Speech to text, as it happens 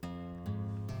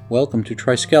Welcome to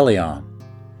Triskelion.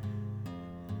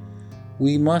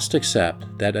 We must accept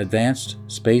that advanced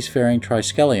spacefaring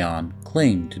Triskelion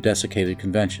cling to desiccated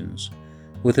conventions,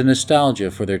 with a nostalgia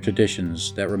for their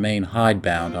traditions that remain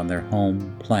hidebound on their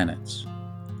home planets.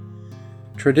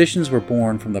 Traditions were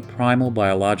born from the primal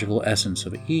biological essence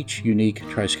of each unique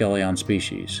Triskelion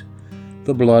species.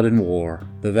 The blood and war,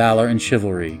 the valor and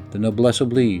chivalry, the noblesse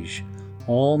oblige,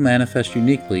 all manifest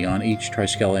uniquely on each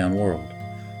Triskelion world.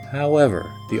 However,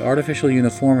 the artificial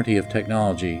uniformity of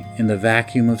technology in the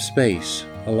vacuum of space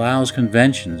allows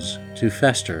conventions to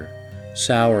fester,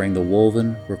 souring the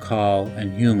woven, Rakal,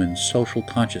 and human social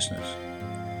consciousness.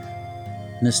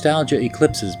 Nostalgia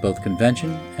eclipses both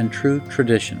convention and true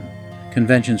tradition.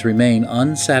 Conventions remain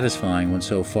unsatisfying when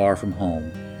so far from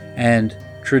home, and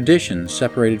tradition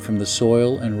separated from the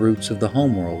soil and roots of the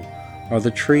homeworld are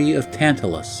the tree of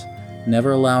Tantalus,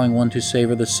 never allowing one to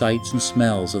savor the sights and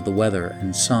smells of the weather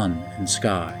and sun and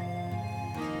sky.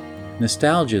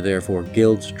 Nostalgia, therefore,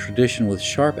 gilds tradition with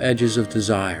sharp edges of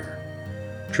desire.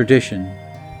 Tradition,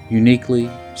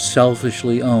 uniquely,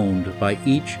 selfishly owned by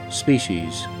each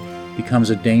species,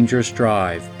 becomes a dangerous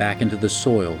drive back into the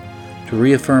soil to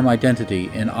reaffirm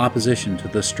identity in opposition to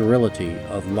the sterility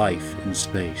of life in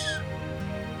space.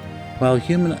 While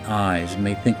human eyes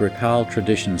may think Rakal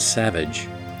traditions savage,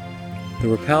 the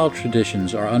Rakal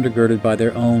traditions are undergirded by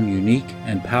their own unique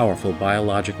and powerful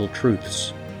biological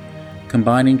truths.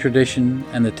 Combining tradition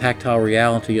and the tactile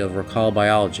reality of Rakal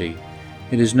biology,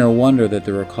 it is no wonder that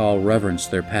the Rakal reverence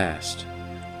their past.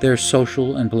 Their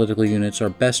social and political units are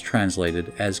best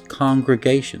translated as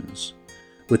congregations,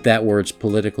 with that word's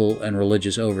political and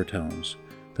religious overtones,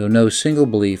 though no single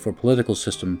belief or political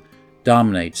system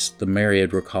dominates the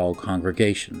myriad Rakal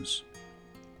congregations.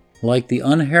 Like the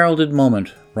unheralded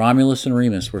moment Romulus and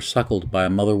Remus were suckled by a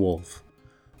mother wolf,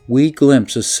 we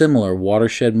glimpse a similar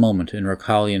watershed moment in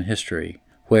Rakalian history,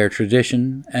 where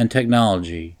tradition and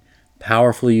technology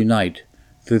powerfully unite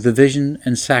through the vision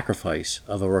and sacrifice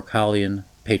of a Rakalian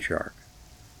patriarch.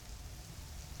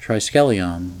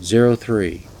 Triskelion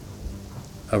 03,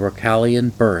 a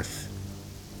Rakalian birth.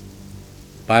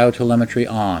 Biotelemetry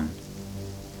on.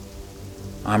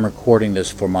 I'm recording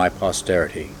this for my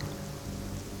posterity.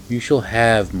 You shall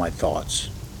have my thoughts,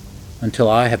 until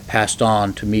I have passed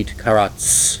on to meet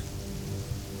Karats.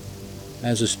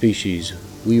 As a species,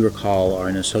 we Rakal are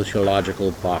in a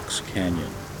sociological box canyon.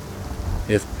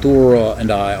 If Thoora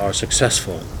and I are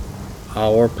successful,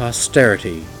 our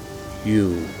posterity,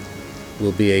 you,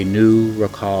 will be a new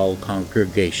Rakal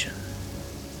congregation.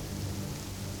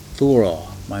 Thoora,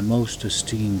 my most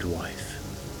esteemed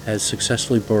wife, has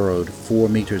successfully burrowed 4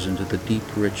 meters into the deep,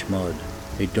 rich mud,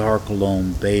 a dark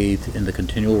loam bathed in the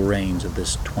continual rains of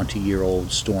this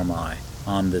 20-year-old storm eye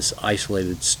on this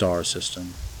isolated star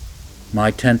system.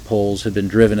 My tent poles had been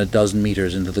driven a dozen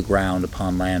meters into the ground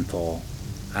upon landfall.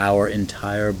 Our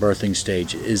entire birthing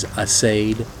stage is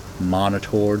assayed,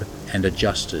 monitored, and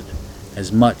adjusted,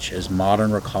 as much as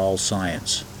modern Rakal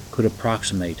science could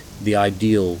approximate the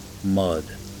ideal mud.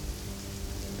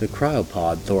 The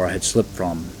cryopod Thoora had slipped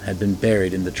from had been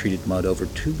buried in the treated mud over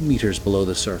 2 meters below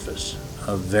the surface,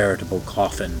 a veritable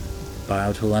coffin.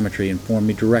 Biotelemetry informed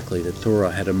me directly that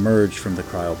Thoora had emerged from the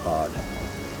cryopod.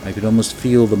 I could almost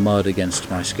feel the mud against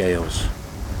my scales.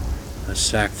 A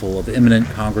sackful of imminent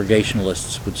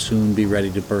congregationalists would soon be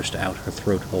ready to burst out her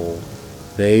throat hole.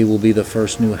 They will be the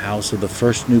first new house of the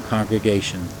first new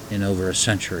congregation in over a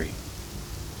century.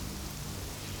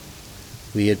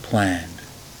 We had planned,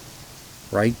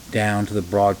 right down to the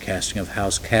broadcasting of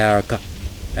House Karaka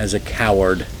as a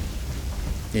coward.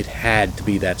 It had to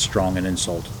be that strong an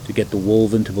insult to get the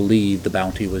Wolven to believe the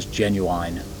bounty was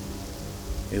genuine.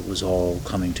 It was all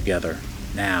coming together,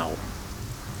 now.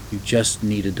 You just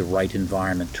needed the right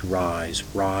environment to rise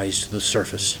to the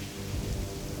surface.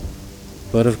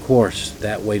 But of course,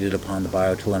 that waited upon the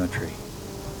biotelemetry.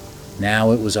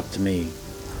 Now it was up to me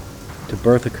to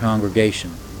birth a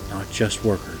congregation, not just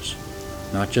workers,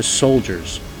 not just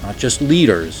soldiers, not just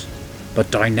leaders,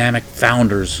 but dynamic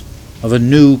founders of a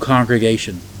new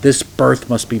congregation. This birth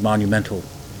must be monumental.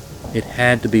 It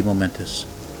had to be momentous.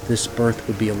 This birth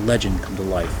would be a legend come to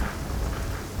life.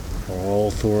 For all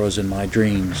Thora's and my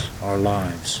dreams, our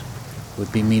lives,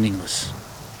 would be meaningless.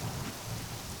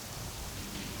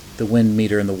 The wind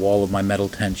meter in the wall of my metal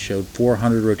tent showed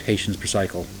 400 rotations per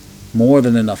cycle, more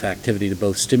than enough activity to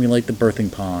both stimulate the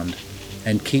birthing pond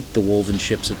and keep the Wolven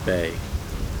ships at bay.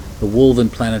 The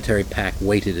Wolven planetary pack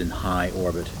waited in high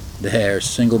orbit. Their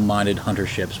single-minded hunter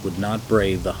ships would not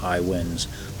brave the high winds,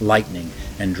 lightning,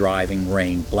 and driving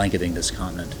rain blanketing this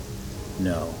continent.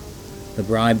 No, the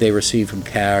bribe they received from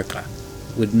Karaka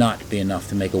would not be enough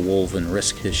to make a wolven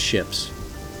risk his ships.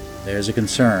 There's a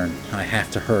concern. I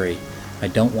have to hurry. I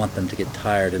don't want them to get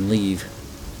tired and leave.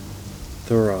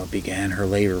 Thoora began her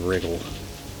labor wriggle.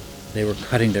 They were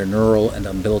cutting their neural and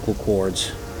umbilical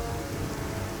cords.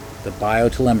 The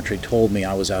biotelemetry told me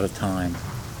I was out of time.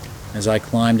 As I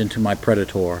climbed into my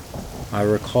predator, I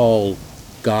recalled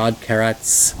God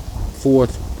Karat's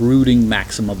fourth brooding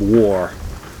maxim of war.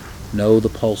 Know the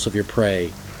pulse of your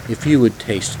prey, if you would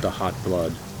taste the hot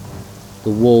blood.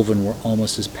 The wolven were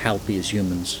almost as palpy as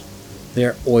humans.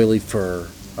 Their oily fur,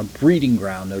 a breeding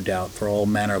ground, no doubt, for all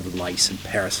manner of lice and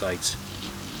parasites.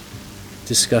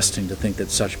 Disgusting to think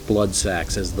that such blood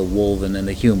sacs as the wolven and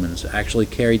the humans actually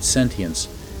carried sentience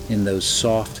in those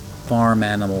soft, farm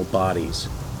animal bodies.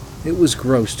 It was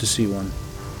gross to see one,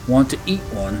 want to eat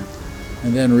one,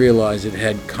 and then realize it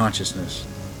had consciousness.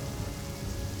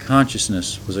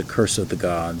 Consciousness was a curse of the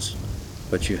gods,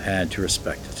 but you had to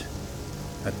respect it.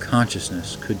 A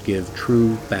consciousness could give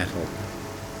true battle.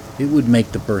 It would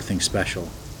make the birthing special.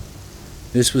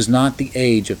 This was not the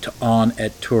age of Ta'an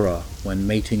et Thoora, when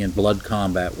mating and blood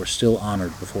combat were still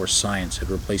honored before science had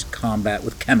replaced combat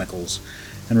with chemicals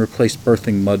and replaced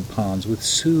birthing mud ponds with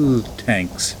soothed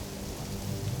tanks.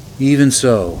 Even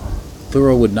so,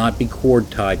 Thoora would not be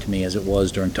cord-tied to me as it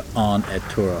was during Ta'an et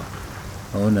Thoora.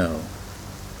 Oh no.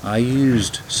 I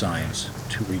used science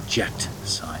to reject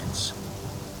science.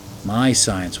 My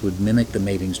science would mimic the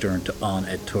matings during Ta'an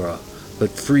et Thoora, but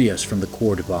free us from the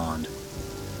cord bond.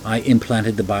 I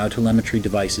implanted the biotelemetry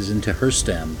devices into her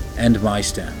stem and my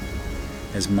stem.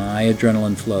 As my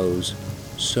adrenaline flows,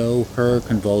 so her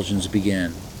convulsions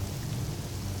begin.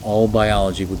 All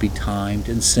biology would be timed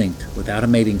and synced without a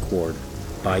mating cord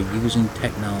by using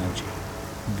technology.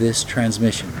 This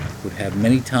transmission would have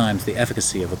many times the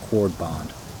efficacy of a cord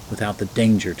bond without the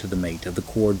danger to the mate of the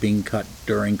cord being cut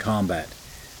during combat,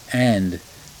 and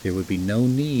there would be no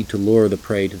need to lure the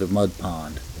prey to the mud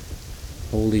pond.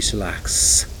 Holy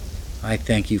Silax, I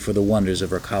thank you for the wonders of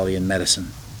Rakalian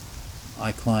medicine.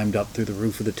 I climbed up through the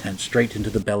roof of the tent straight into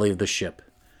the belly of the ship.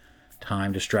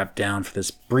 Time to strap down for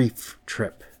this brief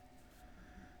trip.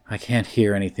 I can't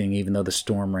hear anything even though the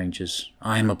storm ranges.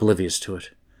 I am oblivious to it.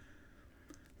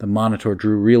 The monitor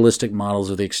drew realistic models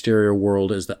of the exterior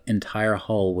world as the entire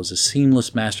hull was a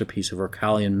seamless masterpiece of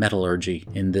Rakalian metallurgy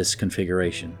in this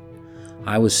configuration.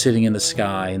 I was sitting in the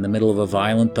sky in the middle of a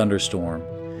violent thunderstorm,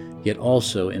 yet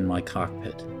also in my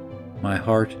cockpit. My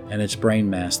heart and its brain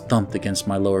mass thumped against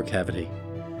my lower cavity.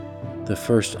 The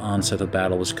first onset of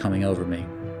battle was coming over me.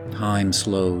 Time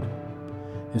slowed.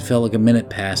 It felt like a minute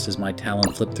passed as my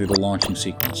talon flipped through the launching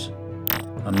sequence.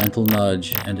 A mental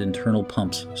nudge and internal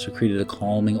pumps secreted a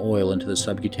calming oil into the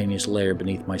subcutaneous layer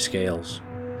beneath my scales.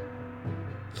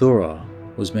 Thoora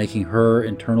was making her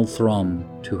internal thrum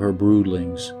to her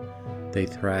broodlings. They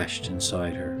thrashed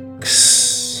inside her.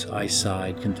 Kss, I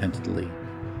sighed contentedly.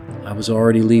 I was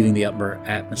already leaving the upper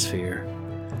atmosphere.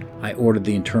 I ordered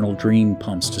the internal dream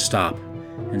pumps to stop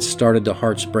and started the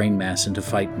heart's brain mass into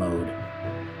fight mode.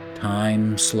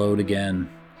 Time slowed again.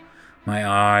 My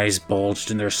eyes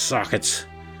bulged in their sockets.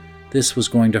 This was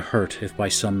going to hurt if by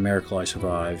some miracle I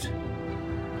survived.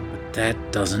 But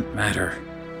that doesn't matter.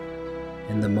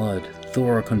 In the mud,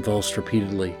 Thoora convulsed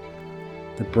repeatedly.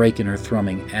 The break in her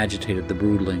thrumming agitated the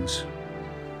broodlings.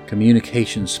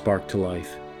 Communication sparked to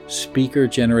life.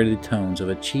 Speaker-generated tones of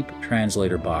a cheap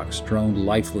translator box droned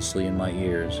lifelessly in my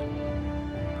ears.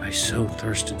 I so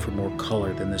thirsted for more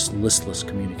color than this listless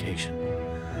communication.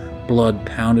 Blood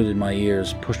pounded in my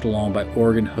ears, pushed along by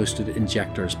organ-hosted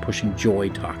injectors pushing joy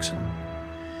toxin.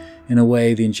 In a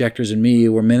way, the injectors in me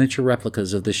were miniature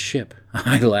replicas of this ship.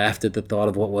 I laughed at the thought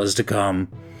of what was to come.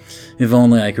 If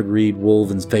only I could read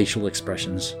Wolven's facial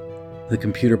expressions. The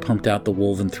computer pumped out the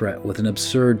Wolven threat with an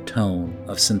absurd tone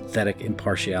of synthetic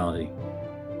impartiality.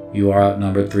 You are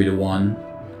outnumbered 3-1.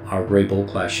 Our Grey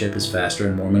Bull-class ship is faster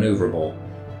and more maneuverable.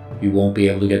 You won't be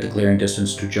able to get the clearing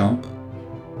distance to jump.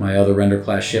 My other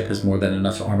Render-class ship has more than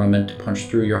enough armament to punch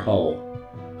through your hull.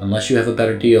 Unless you have a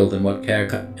better deal than what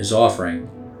Karka is offering.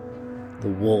 The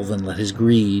Wolven let his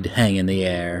greed hang in the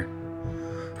air.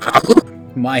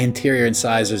 My interior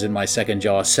incisors in my second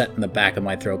jaw set in the back of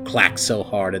my throat clacked so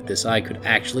hard at this I could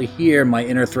actually hear my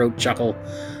inner throat chuckle.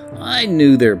 I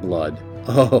knew their blood.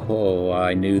 Oh,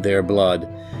 I knew their blood.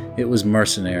 It was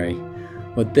mercenary.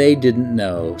 What they didn't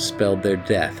know spelled their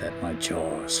death at my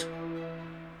jaws.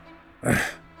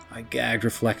 I gagged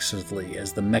reflexively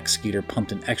as the mech skeeter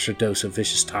pumped an extra dose of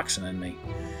vicious toxin in me.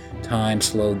 Time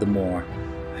slowed the more.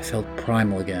 I felt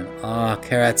primal again. Ah,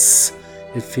 Karats,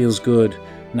 it feels good.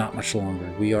 Not much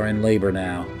longer. We are in labor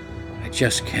now. I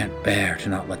just can't bear to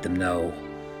not let them know.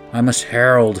 I must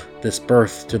herald this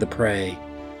birth to the prey.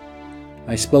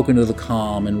 I spoke into the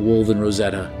calm and woven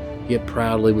Rosetta, yet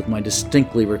proudly with my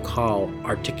distinctly Rakal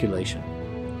articulation.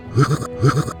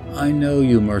 I know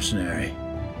you, mercenary.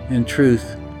 In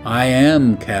truth, I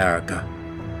am Karaka.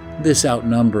 This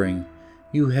outnumbering,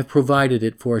 you have provided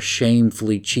it for a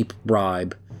shamefully cheap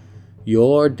bribe.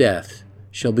 Your death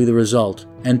shall be the result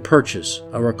and purchase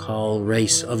a Rakal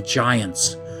race of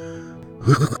giants.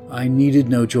 I needed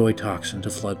no joy toxin to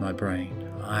flood my brain.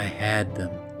 I had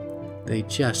them. They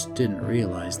just didn't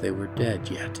realize they were dead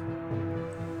yet.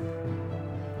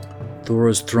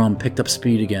 Thora's thrum picked up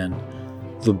speed again.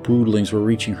 The broodlings were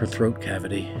reaching her throat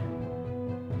cavity.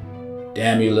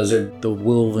 Damn you, lizard, the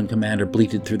Wolven commander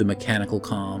bleated through the mechanical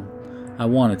calm. I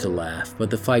wanted to laugh, but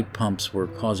the fight pumps were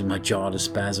causing my jaw to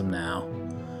spasm now.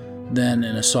 Then,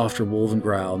 in a softer Wolven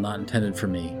growl not intended for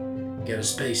me, Get a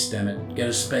space, dammit, get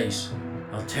a space.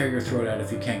 I'll tear your throat out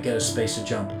if you can't get a space to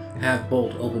jump. Have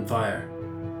Bolt open fire.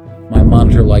 My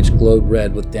monitor lights glowed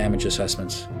red with damage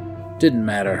assessments. Didn't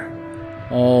matter.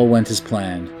 All went as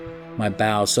planned. My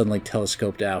bow suddenly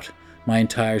telescoped out. My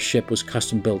entire ship was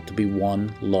custom built to be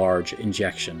one large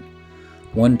injection.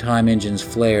 One-time engines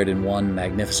flared in one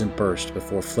magnificent burst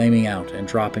before flaming out and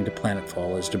dropping to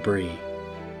planetfall as debris.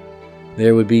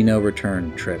 There would be no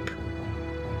return trip.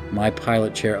 My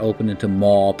pilot chair opened into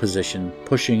maw position,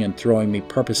 pushing and throwing me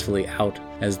purposefully out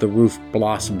as the roof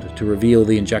blossomed to reveal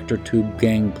the injector tube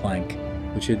gangplank,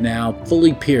 which had now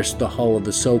fully pierced the hull of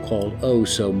the so-called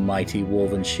oh-so-mighty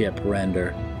Wolven ship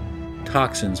Render.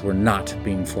 Toxins were not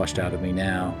being flushed out of me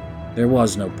now. There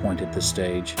was no point at this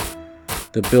stage.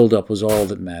 The buildup was all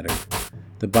that mattered.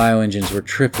 The bioengines were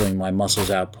tripling my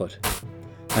muscles' output.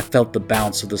 I felt the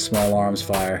bounce of the small arms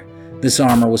fire. This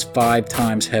armor was 5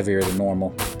 times heavier than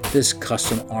normal. This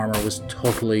custom armor was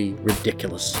totally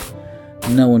ridiculous.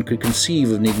 No one could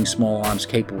conceive of needing small arms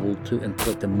capable to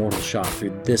inflict a mortal shot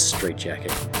through this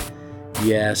straitjacket.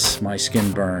 Yes, my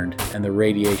skin burned, and the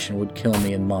radiation would kill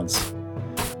me in months.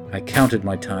 I counted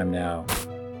my time now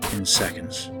in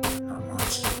seconds, not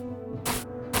months.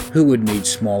 Who would need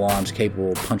small arms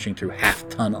capable of punching through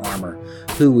half-ton armor?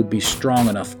 Who would be strong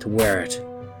enough to wear it?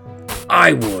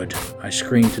 I would! I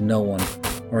screamed to no one,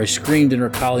 or I screamed in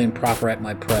Rakalian proper at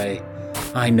my prey.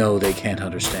 I know they can't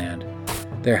understand.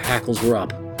 Their hackles were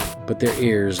up, but their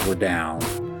ears were down.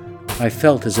 I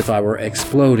felt as if I were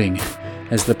exploding,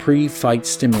 as the pre-fight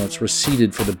stimulants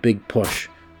receded for the big push.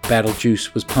 Battle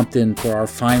juice was pumped in for our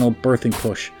final birthing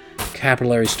push.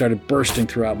 Capillaries started bursting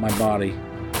throughout my body.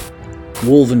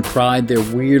 Wolven cried their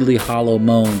weirdly hollow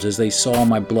moans as they saw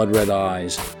my blood-red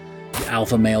eyes. The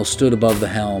alpha male stood above the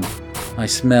helm. I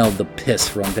smelled the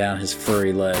piss run down his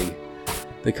furry leg.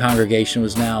 The congregation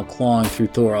was now clawing through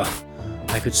Thoora.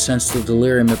 I could sense the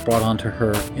delirium it brought onto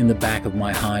her in the back of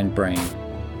my hind brain.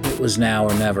 It was now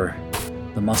or never.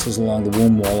 The muscles along the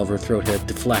womb wall of her throat had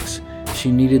to flex.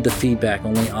 She needed the feedback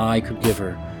only I could give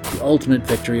her. The ultimate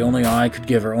victory only I could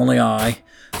give her, only I.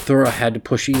 Thoora had to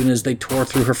push even as they tore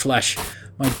through her flesh.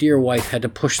 My dear wife had to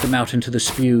push them out into the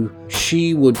spew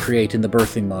she would create in the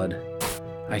birthing mud.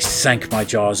 I sank my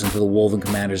jaws into the Wolven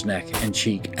commander's neck and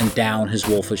cheek and down his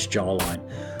wolfish jawline.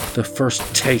 The first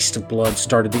taste of blood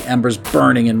started the embers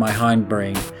burning in my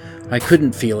hindbrain. I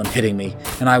couldn't feel him hitting me,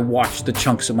 and I watched the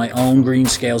chunks of my own green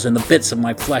scales and the bits of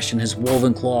my flesh in his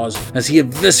Wolven claws as he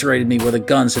eviscerated me where the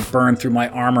guns had burned through my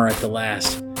armor at the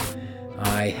last.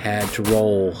 I had to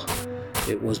roll.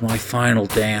 It was my final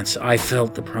dance. I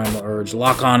felt the primal urge.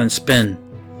 Lock on and spin.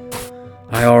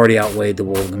 I already outweighed the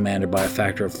Wolven commander by a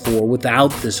factor of 4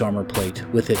 without this armor plate.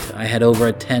 With it, I had over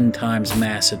a 10 times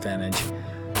mass advantage.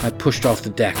 I pushed off the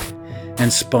deck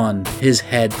and spun. His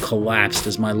head collapsed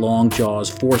as my long jaws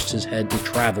forced his head to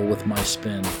travel with my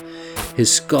spin. His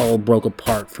skull broke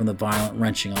apart from the violent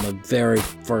wrenching on the very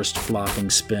first flopping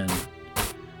spin.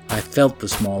 I felt the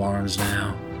small arms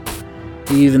now.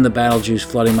 Even the battle juice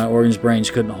flooding my organs' brains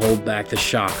couldn't hold back the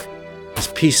shock as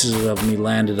pieces of me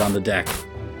landed on the deck.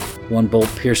 One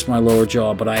bolt pierced my lower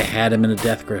jaw, but I had him in a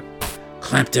death grip.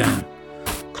 Clamp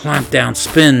down,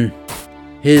 spin!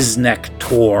 His neck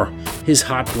tore. His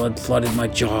hot blood flooded my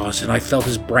jaws, and I felt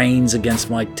his brains against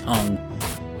my tongue.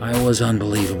 I was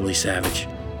unbelievably savage.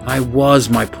 I was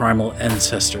my primal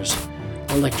ancestors.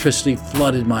 Electricity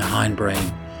flooded my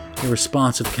hindbrain, a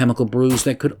responsive chemical bruise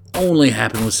that could only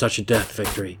happen with such a death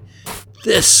victory.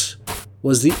 This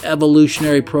was the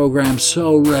evolutionary program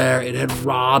so rare it had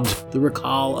robbed the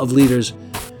Rakal of leaders.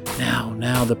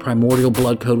 Now the primordial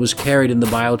blood code was carried in the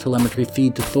biotelemetry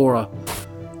feed to Thoora.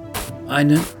 I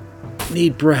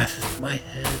need breath. My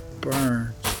head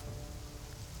burns.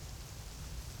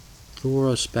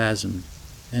 Thoora spasmed.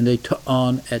 and a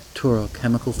Ta'an et Tura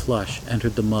chemical flush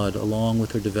entered the mud along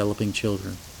with her developing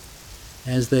children.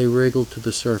 As they wriggled to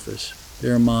the surface,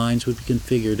 their minds would be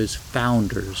configured as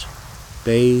founders,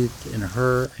 bathed in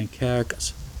her and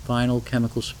Karak's final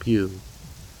chemical spew.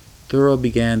 Thoora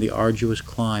began the arduous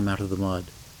climb out of the mud.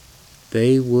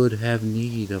 They would have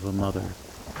need of a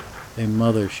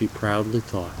mother, she proudly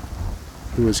thought,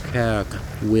 who was Karak's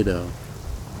widow.